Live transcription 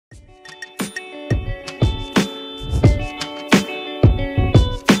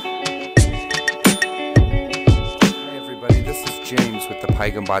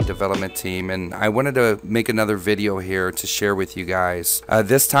PythonBot development team, and I wanted to make another video here to share with you guys.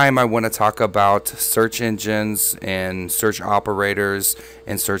 This time I want to talk about search engines and search operators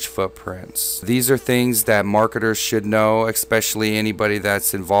and search footprints. These are things that marketers should know, especially anybody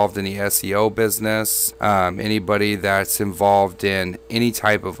that's involved in the SEO business, anybody that's involved in any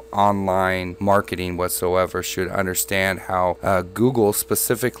type of online marketing whatsoever should understand how Google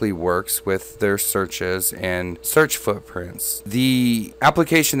specifically works with their searches and search footprints. The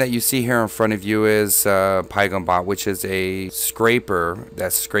application that you see here in front of you is PythonBot, which is a scraper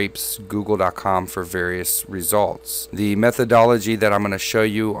that scrapes google.com for various results. The methodology that I'm going to show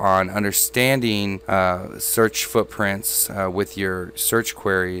you on understanding search footprints with your search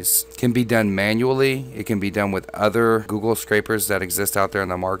queries can be done manually. It can be done with other Google scrapers that exist out there in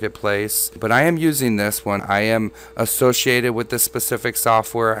the marketplace, but I am using this one. I am associated with this specific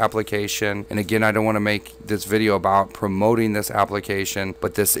software application, and again, I don't want to make this video about promoting this application,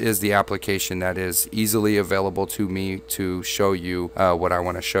 but this is the application that is easily available to me to show you what I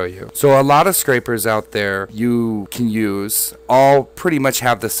want to show you. So a lot of scrapers out there you can use all pretty much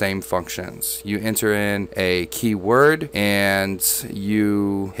have the same functions. You enter in a keyword and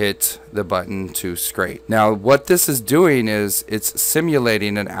you hit the button to scrape. Now what this is doing is it's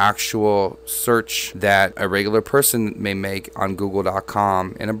simulating an actual search that a regular person may make on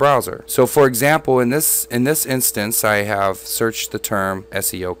google.com in a browser. So for example, in this instance, I have searched the term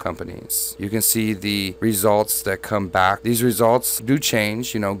SEO companies. You can see the results that come back. These results do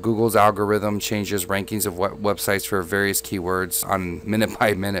change. You know, Google's algorithm changes rankings of websites for various keywords on minute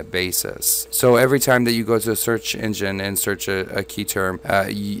by minute basis. So every time that you go to a search engine and search a key term,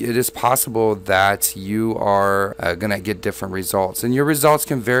 it is possible that you are gonna get different results, and your results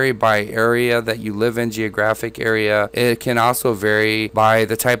can vary by area that you live in, geographic area. It can also vary by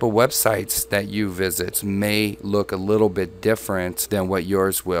the type of websites that you visit. May look a little bit different than what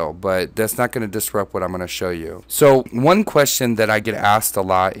yours will, but that's not going to disrupt what I'm going to show you. So one question that I get asked a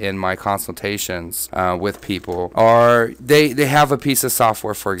lot in my consultations with people are they have a piece of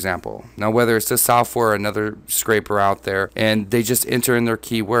software, for example. Now whether it's this software or another scraper out there, and they just enter in their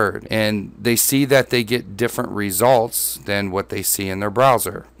keyword and they see that they get different results than what they see in their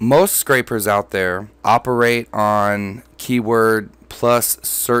browser. Most scrapers out there operate on keyword plus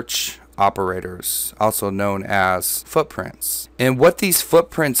search operators, also known as footprints. And what these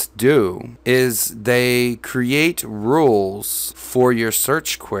footprints do is they create rules for your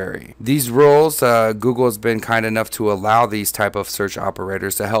search query. These rules, Google has been kind enough to allow these type of search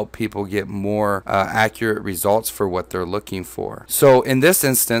operators to help people get more accurate results for what they're looking for. So in this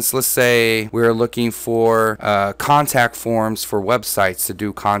instance, let's say we're looking for contact forms for websites to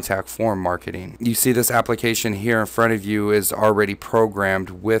do contact form marketing. You see this application here in front of you is already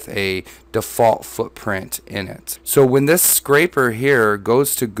programmed with a default footprint in it. So when this scraper here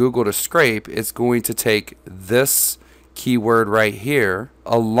goes to Google to scrape, it's going to take this keyword right here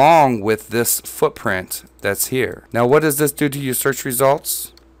along with this footprint that's here. Now what does this do to your search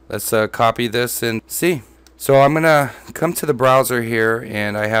results? Let's copy this and see. So I'm going to come to the browser here,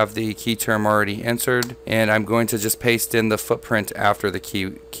 and I have the key term already entered, and I'm going to just paste in the footprint after the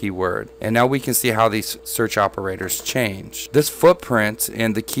keyword. And now we can see how these search operators change. This footprint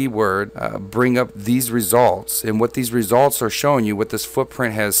and the keyword bring up these results, and what these results are showing you, what this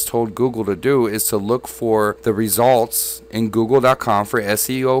footprint has told Google to do is to look for the results in google.com for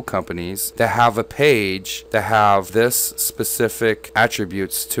SEO companies that have a page that have this specific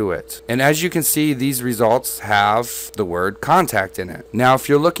attributes to it. And as you can see, these results have the word contact in it. Now if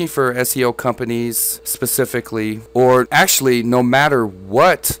you're looking for SEO companies specifically, or actually no matter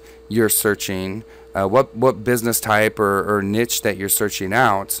what you're searching, what business type or niche that you're searching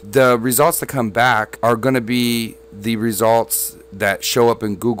out, the results that come back are going to be the results that show up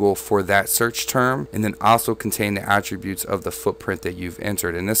in Google for that search term, and then also contain the attributes of the footprint that you've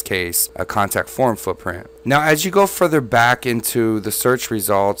entered, in this case a contact form footprint. Now as you go further back into the search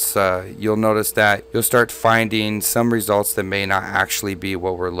results, you'll notice that you'll start finding some results that may not actually be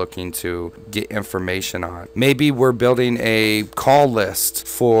what we're looking to get information on. Maybe we're building a call list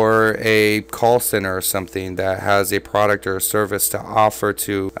for a call center or something that has a product or a service to offer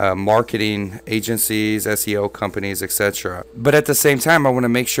to marketing agencies, SEO companies, etc. But at the same time, I want to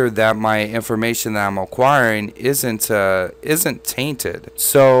make sure that my information that I'm acquiring isn't tainted.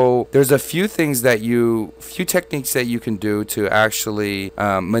 So there's a few things that few techniques that you can do to actually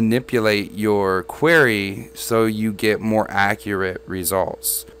manipulate your query so you get more accurate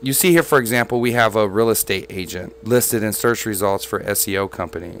results. You see here, for example, we have a real estate agent listed in search results for SEO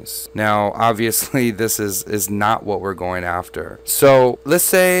companies. Now, obviously, this is not what we're going after. So let's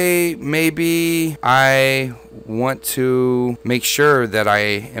say maybe I want to make sure that I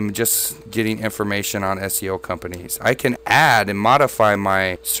am just getting information on SEO companies, I can add and modify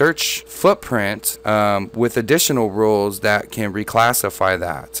my search footprint with additional rules that can reclassify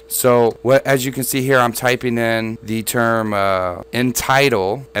that. So as you can see here, I'm typing in the term in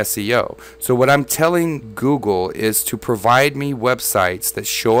title SEO. So what I'm telling Google is to provide me websites that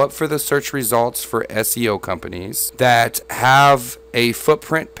show up for the search results for SEO companies that have a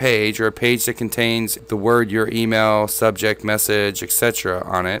footprint page, or a page that contains the word, your email, subject, message, etc.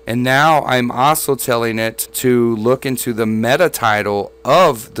 on it. And now I'm also telling it to look into the meta title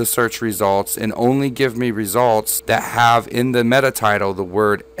of the search results and only give me results that have in the meta title the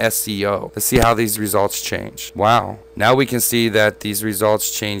word SEO. Let's see how these results change. Wow. Now we can see that these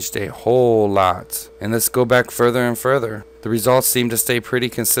results changed a whole lot. And let's go back further and further. The results seem to stay pretty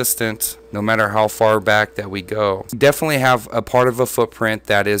consistent no matter how far back that we go. We definitely have a part of a footprint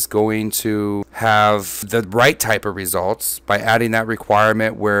that is going to have the right type of results by adding that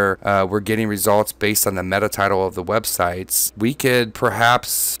requirement where we're getting results based on the meta title of the websites. We could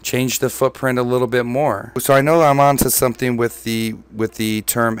perhaps change the footprint a little bit more. So I know I'm onto something with the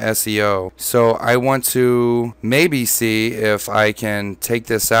term SEO. So I want to maybe see if I can take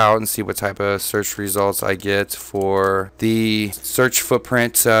this out and see what type of search results I get for the search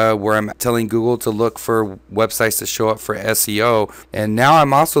footprint where I'm telling Google to look for websites that show up for SEO, and now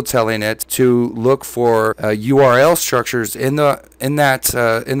I'm also telling it to look for URL structures in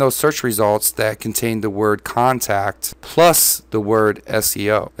those search results that contain the word contact plus the word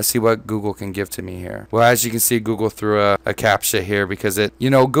SEO. Let's see what Google can give to me here. Well, as you can see, Google threw a CAPTCHA here because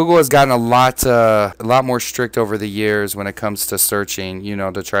Google has gotten a lot more strict over the years when it comes to searching,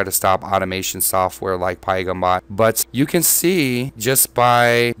 to try to stop automation software like PyGambot. But you can see just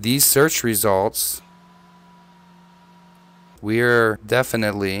by these search results, we're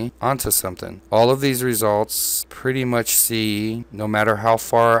definitely onto something. All of these results pretty much see, no matter how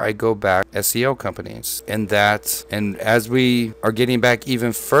far I go back, SEO companies. And as we are getting back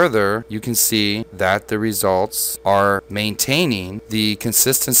even further, you can see that the results are maintaining the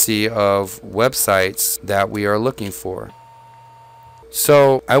consistency of websites that we are looking for.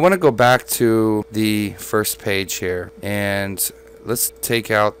 So I want to go back to the first page here, and let's take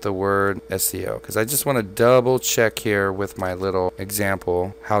out the word SEO because I just want to double check here with my little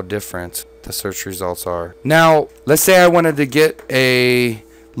example how different the search results are. Now, let's say I wanted to get a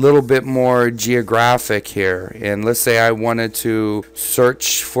little bit more geographic here, and let's say I wanted to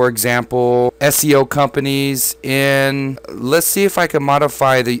search, for example, SEO companies in, let's see if I can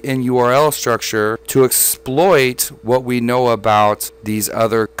modify the in URL structure to exploit what we know about these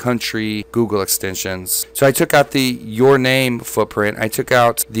other country Google extensions. So I took out the your name footprint, I took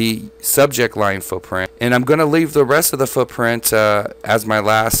out the subject line footprint, and I'm going to leave the rest of the footprint as my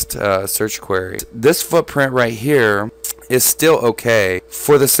last search query. This footprint right here is still okay.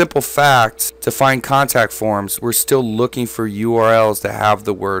 For the simple fact, to find contact forms, we're still looking for URLs that have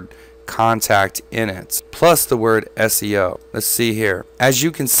the word contact in it, plus the word SEO. Let's see here. As you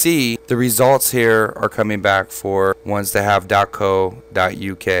can see, the results here are coming back for ones that have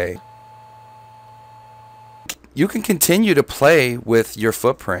 .co.uk. You can continue to play with your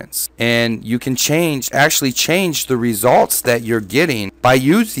footprints, and you can actually change the results that you're getting by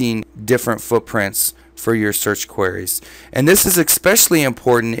using different footprints for your search queries. And this is especially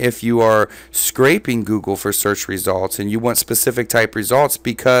important if you are scraping Google for search results and you want specific type results,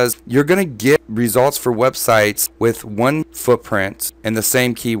 because you're going to get results for websites with one footprint and the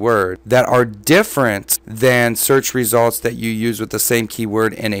same keyword that are different than search results that you use with the same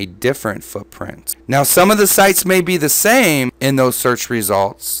keyword in a different footprint. Now, some of the sites may be the same in those search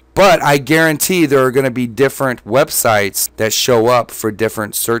results, but I guarantee there are going to be different websites that show up for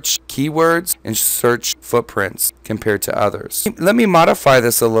different search keywords and search footprints compared to others. Let me modify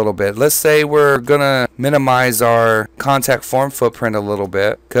this a little bit. Let's say we're going to minimize our contact form footprint a little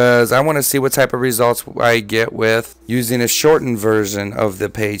bit because I want to see what type of results I get with using a shortened version of the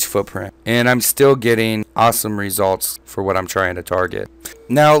page footprint. And I'm still getting awesome results for what I'm trying to target.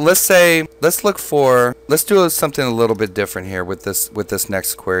 Now let's do something a little bit different here with this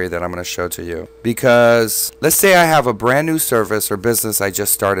next query that I'm going to show to you, because let's say I have a brand new service or business I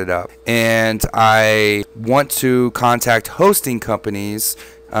just started up and I want to contact hosting companies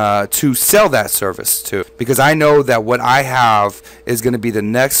to sell that service to, because I know that what I have is going to be the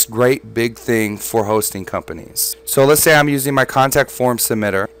next great big thing for hosting companies. So let's say I'm using my contact form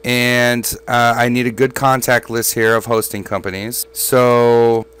submitter, and I need a good contact list here of hosting companies.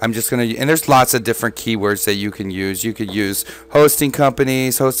 So I'm just going to, and there's lots of different keywords that you can use. You could use hosting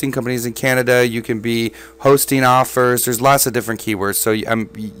companies in Canada. You can be hosting offers. There's lots of different keywords. So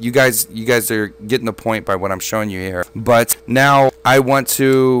you guys are getting the point by what I'm showing you here. But now I want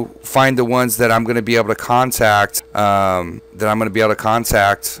to find the ones that I'm going to be able to contact, on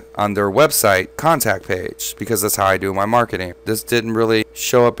their website contact page, because that's how I do my marketing. This didn't really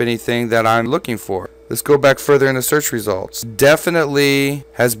show up anything that I'm looking for. Let's go back further in the search results. Definitely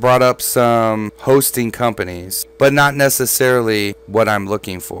has brought up some hosting companies, but not necessarily what I'm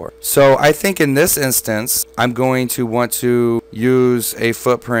looking for. So I think in this instance, I'm going to want to use a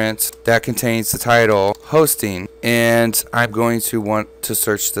footprint that contains the title hosting, and I'm going to want to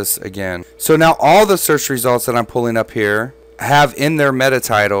search this again. So now all the search results that I'm pulling up here have in their meta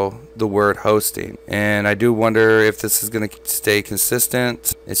title the word hosting, and I do wonder if this is going to stay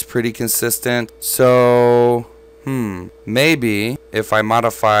consistent. It's pretty consistent. So maybe if I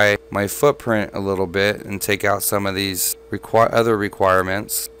modify my footprint a little bit and take out some of these other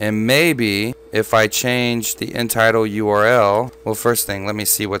requirements, and maybe if I change the end title URL, well, first thing, let me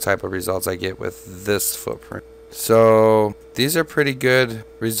see what type of results I get with this footprint. So these are pretty good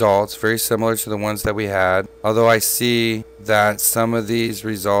results, very similar to the ones that we had, although I see that some of these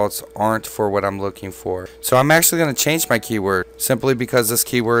results aren't for what I'm looking for. So I'm actually going to change my keyword, simply because this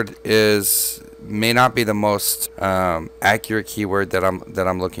keyword may not be the most accurate keyword that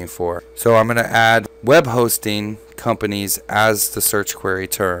I'm looking for. So I'm going to add web hosting companies as the search query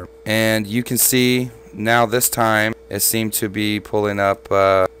term, and you can see now this time it seemed to be pulling up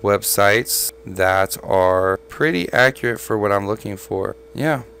websites that are pretty accurate for what I'm looking for.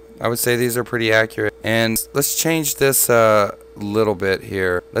 Yeah, I would say these are pretty accurate. And let's change this a little bit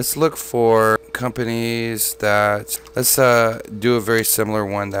here. Let's look for companies that, let's do a very similar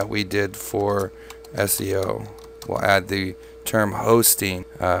one that we did for SEO. We'll add the term hosting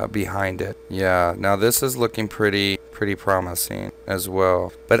behind it. Yeah, now this is looking pretty promising as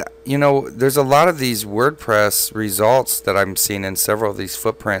well. But you know, there's a lot of these WordPress results that I'm seeing in several of these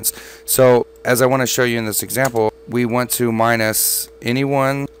footprints. So as I want to show you in this example, we want to minus any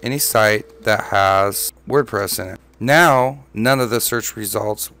site that has WordPress in it. Now none of the search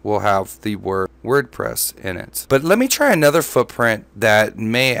results will have the word WordPress in it. But let me try another footprint that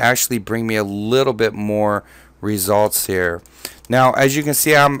may actually bring me a little bit more results here. Now as you can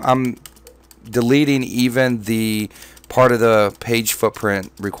see, I'm deleting even the part of the page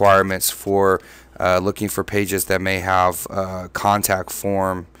footprint requirements for looking for pages that may have contact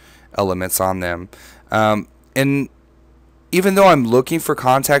form elements on them. And even though I'm looking for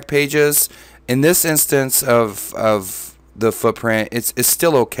contact pages, in this instance of the footprint, it's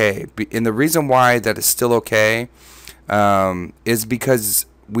still okay. And the reason why that it's still okay is because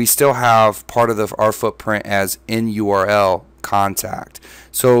we still have part of our footprint as in URL contact.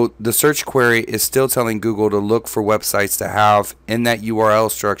 So the search query is still telling Google to look for websites that have in that URL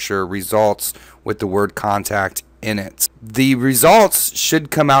structure results with the word contact in it. The results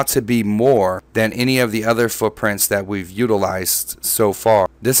should come out to be more than any of the other footprints that we've utilized so far.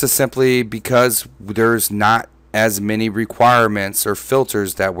 This is simply because there's not as many requirements or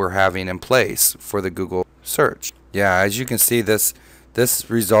filters that we're having in place for the Google search. Yeah, as you can see, this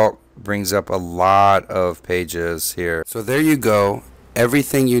result brings up a lot of pages here. So there you go.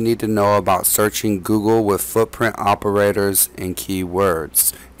 Everything you need to know about searching Google with footprint operators and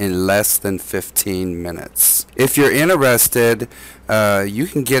keywords in less than 15 minutes. If you're interested, you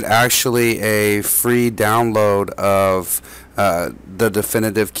can get actually a free download of the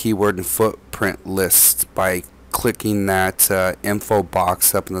definitive keyword and footprint list by clicking that info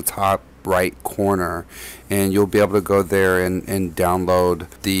box up in the top right corner, and you'll be able to go there and download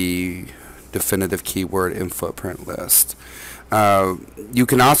the definitive keyword and footprint list. You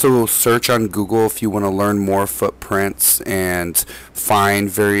can also search on Google if you want to learn more footprints and find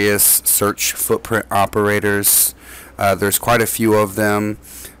various search footprint operators. There's quite a few of them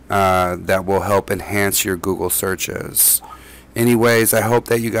that will help enhance your Google searches. Anyways, I hope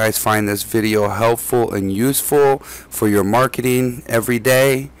that you guys find this video helpful and useful for your marketing every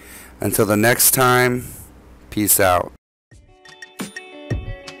day. Until the next time, peace out.